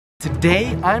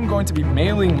Today, I'm going to be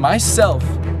mailing myself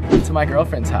to my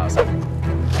girlfriend's house. Do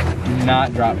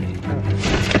not drop me.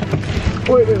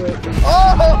 Wait.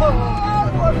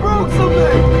 Oh! I broke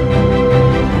something!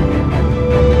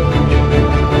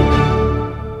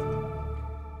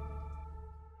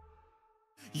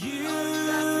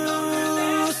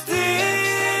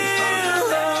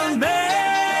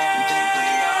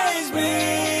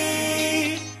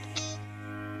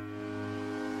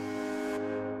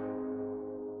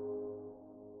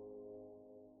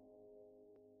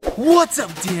 What's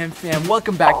up, Diem Fam?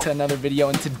 Welcome back to another video,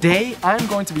 and today I'm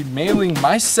going to be mailing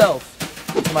myself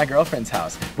to my girlfriend's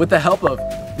house with the help of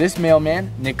this mailman,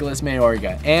 Nicholas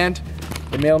Mayorga, and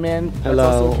the mailman.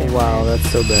 Hello. Wow, that's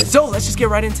so big. So let's just get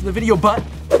right into the video, but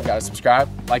you gotta subscribe,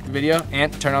 like the video,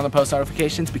 and turn on the post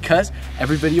notifications because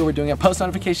every video we're doing a post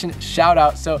notification shout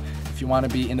out. So if you want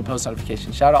to be in the post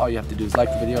notification shout out, all you have to do is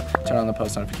like the video, turn on the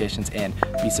post notifications, and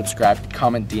be subscribed.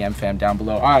 Comment Diem Fam down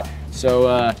below. All right,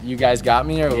 so you guys got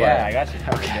me or what? Yeah, I got you.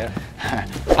 Okay. I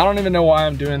don't even know why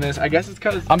I'm doing this. I guess it's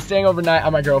because I'm staying overnight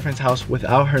at my girlfriend's house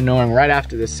without her knowing right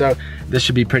after this. So this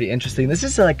should be pretty interesting. This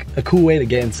is like a cool way to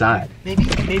get inside. Maybe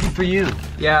for you.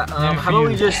 Yeah. How about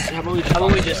we just?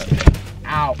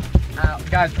 Ow.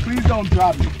 Guys, please don't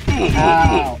drop me.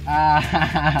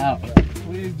 Ow.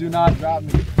 Please do not drop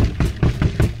me.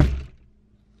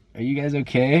 Are you guys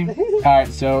okay? All right,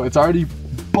 so it's already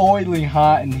boiling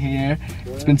hot in here.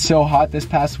 It's been so hot this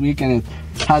past week and it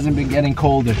hasn't been getting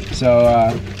colder. So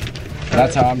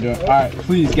that's how I'm doing. All right,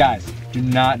 please guys, do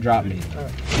not drop me.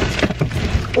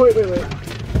 Wait.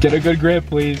 Get a good grip,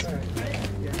 please.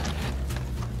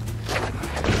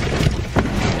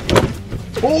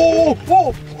 Oh!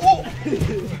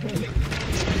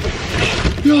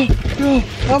 Yo,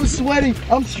 I'm sweating.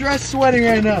 I'm stress sweating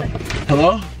right now.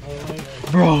 Hello?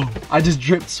 Bro, I just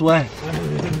dripped sweat.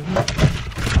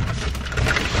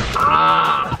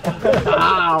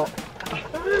 Ow.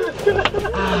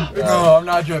 No, I'm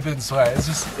not dripping sweat.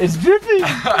 It's dripping.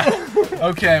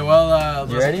 Okay, well,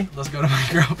 you ready? Let's go to my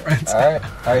girlfriend's. All right,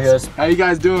 guys. How you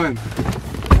guys doing?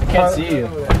 Can't see you.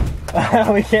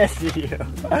 We can't see you.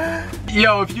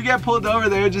 Yo, if you get pulled over,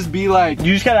 they would just be like,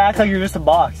 You just gotta act like you're just a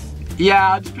box.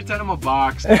 yeah, I'll just pretend I'm a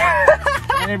box. And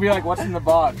they'd be like, what's in the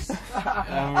box?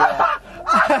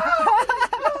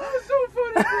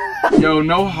 Yo,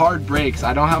 no hard brakes.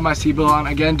 I don't have my seatbelt on.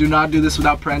 Again, do not do this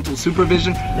without parental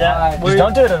supervision. Yeah, just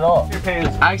don't do it at all.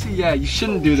 Actually, yeah, you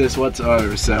shouldn't do this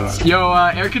whatsoever, so. Yo,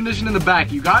 air condition in the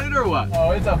back. You got it or what?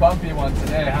 Oh, it's a bumpy one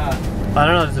today, huh? I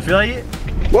don't know, does it feel like it?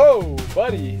 Whoa,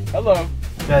 buddy. Hello.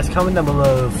 Guys, comment down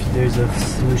below if there's a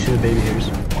solution to baby hairs.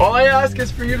 All I ask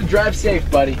is for you to drive safe,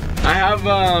 buddy. I have,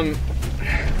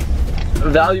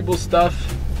 valuable stuff.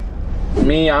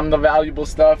 I'm the valuable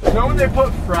stuff. You know when they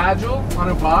put fragile on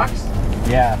a box?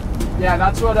 Yeah. Yeah,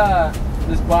 that's what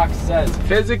this box says.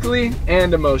 Physically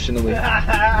and emotionally.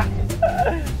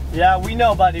 Yeah, we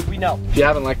know, buddy, we know. If you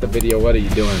haven't liked the video, what are you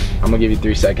doing? I'm gonna give you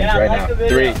 3 seconds right now.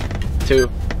 3, 2,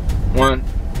 1.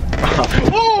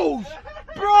 Oh!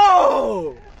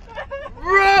 Bro!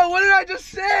 Bro, what did I just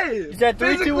say? You said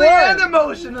 3, 2, 1. Physically and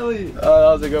emotionally. Oh,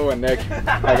 that was a good one, Nick.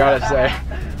 I gotta say.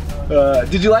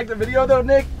 Did you like the video though,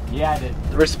 Nick? Yeah, I did.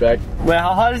 Respect. Wait,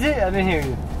 how hot is it? I didn't hear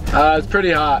you. It's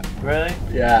pretty hot. Really?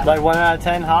 Yeah. Like 1 out of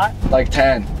 10 hot? Like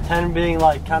 10. 10 being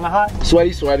like kind of hot?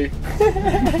 Sweaty.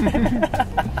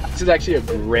 This is actually a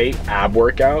great ab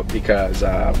workout because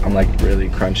I'm like really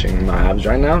crunching my abs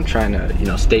right now. I'm trying to, you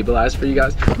know, stabilize for you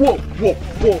guys. Whoa.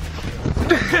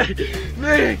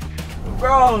 Nick,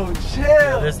 bro,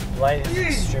 chill. This light is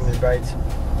extremely bright.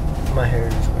 My hair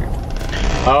is weird.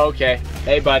 Okay.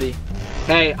 Hey, buddy.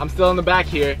 Hey, I'm still in the back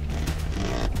here.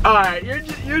 All right,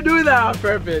 you're doing that on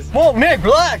purpose. Whoa, Nick,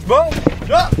 relax, bro.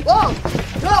 Whoa.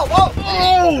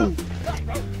 Oh!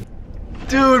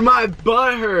 Dude, my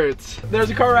butt hurts. There's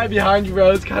a car right behind you,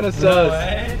 bro. It's kind of sus.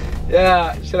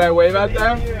 Yeah, should I wave at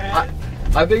them?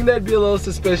 I think they'd be a little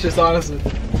suspicious, honestly.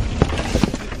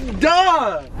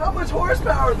 Duh! How much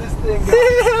horsepower this thing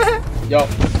got? Yo.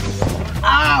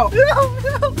 Ow! No!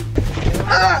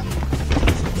 Ah!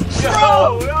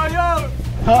 Yo!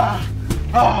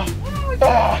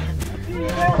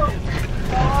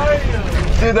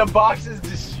 Dude, the box is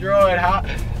destroyed. How?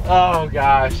 Oh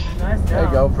gosh. Nice job. There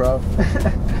you go, bro.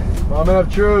 Moment of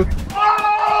truth. Oh!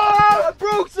 I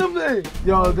broke something!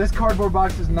 Yo, this cardboard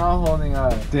box is not holding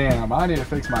up. Damn, I need to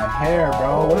fix my hair,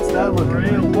 bro. What's that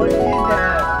looking like? What is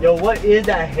that? Yo, what is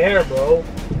that hair, bro?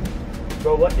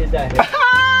 Bro, what is that hair?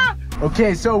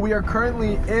 Okay, so we are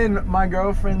currently in my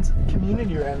girlfriend's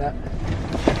community right now.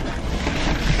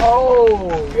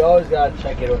 Oh, you always gotta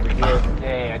check it over here.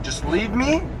 Hey, just leave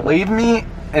me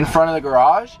in front of the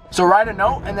garage. So write a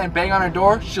note and then bang on her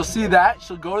door. She'll see that.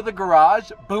 She'll go to the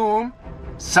garage. Boom.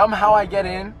 Somehow I get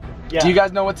in. Yeah. Do you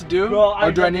guys know what to do? Bro,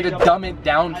 or do I need to dumb it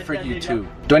down for you two?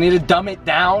 Do I need to dumb it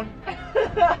down?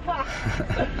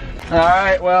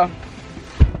 Alright, well,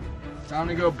 time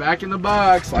to go back in the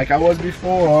box like I was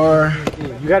before.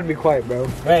 You gotta be quiet, bro.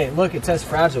 Wait, look, it says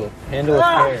fragile. Handle with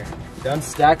care. Don't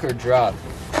stack or drop.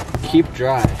 Keep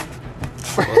dry.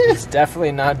 Well, it's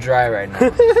definitely not dry right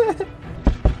now.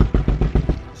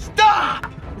 Stop!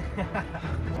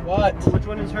 What? Which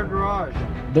one is her garage?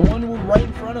 The one we're right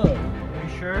in front of. Are you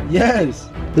sure? Yes.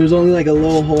 There's only like a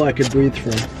little hole I could breathe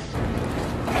from.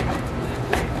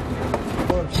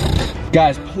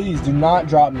 Guys, please do not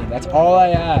drop me. That's all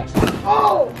I ask.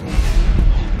 Oh!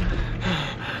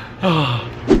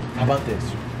 How about this?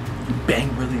 You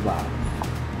bang really loud.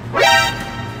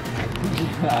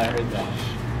 I heard that.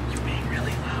 You bang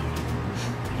really loud.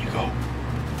 And you go,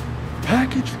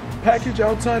 package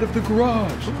outside of the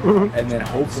garage. And then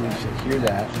hopefully she'll hear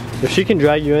that. If she can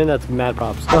drag you in, that's mad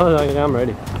props. Oh, no, I'm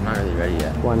ready. I'm not really ready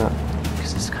yet. Why not?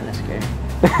 Because it's kind of scary.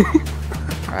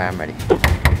 Alright, I'm ready.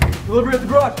 Delivery at the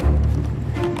garage.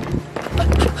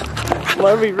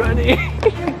 Why are we running?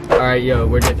 Alright, yo,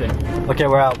 we're dipping. Okay,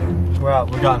 we're out. We're out.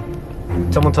 We're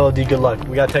gone. Someone tell Adi good luck.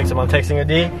 We gotta text him. I'm texting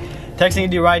Adi. Texting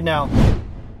Adi right now.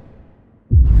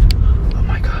 Oh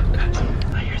my god, guys.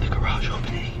 I hear the garage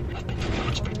opening. I've been in the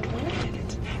house for 20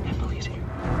 minutes. Emily's here.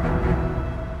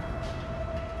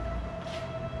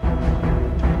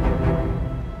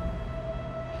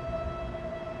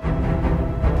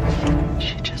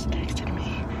 She just texted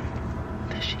me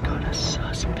that she got a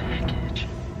sus package.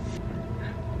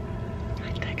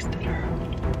 I texted her.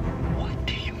 What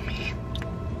do you mean?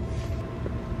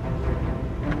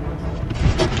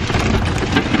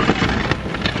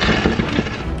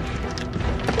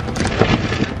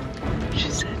 She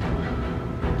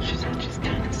said she's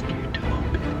kind of scared to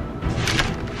open.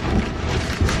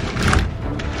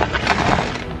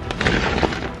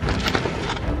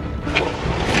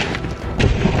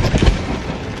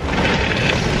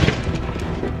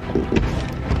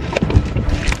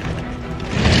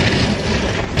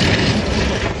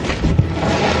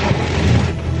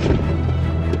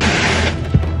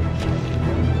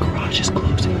 Garage is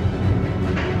closing.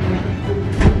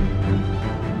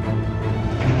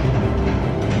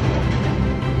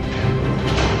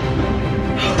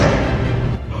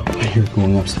 I hear it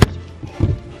going upstairs.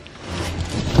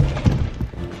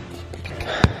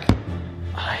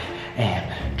 I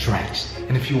am drenched.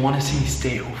 And if you want to see me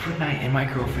stay overnight in my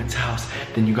girlfriend's house,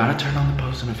 then you gotta turn on the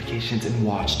post notifications and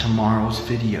watch tomorrow's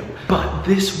video. But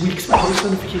this week's post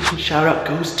notification shout out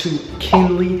goes to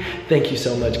Kinley. Thank you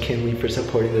so much, Kinley, for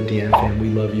supporting the Diem Fam. We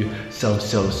love you so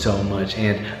much.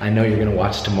 And I know you're gonna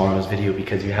watch tomorrow's video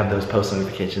because you have those post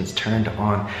notifications turned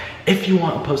on. If you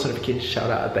want a post notification shout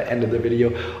out at the end of the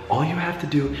video, all you have to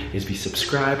do is be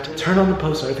subscribed, turn on the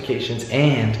post notifications,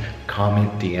 and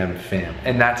comment Diem Fam.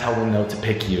 And that's how we'll know to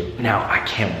pick you. Now, I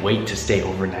can't wait to stay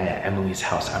overnight at Emily's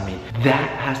house. I mean, that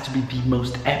has to be the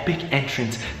most epic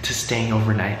entrance to staying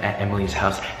overnight at Emily's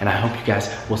house. And I hope you guys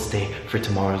will stay for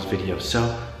tomorrow's video. So,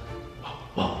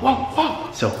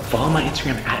 whoa. So follow my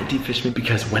Instagram at @DFishman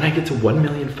because when I get to 1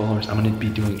 million followers, I'm gonna be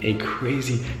doing a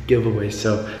crazy giveaway.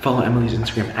 So follow Emily's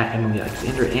Instagram at Emily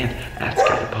Alexander and at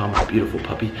Sky Palm, my beautiful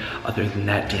puppy. Other than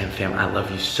that, Diem Fam, I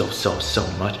love you so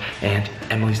much. And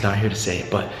Emily's not here to say it,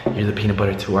 but you're the peanut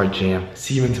butter to our jam.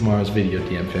 See you in tomorrow's video,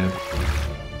 Diem Fam.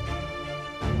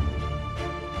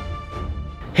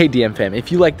 Hey Diem Fam,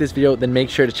 if you like this video, then make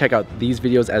sure to check out these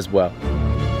videos as well.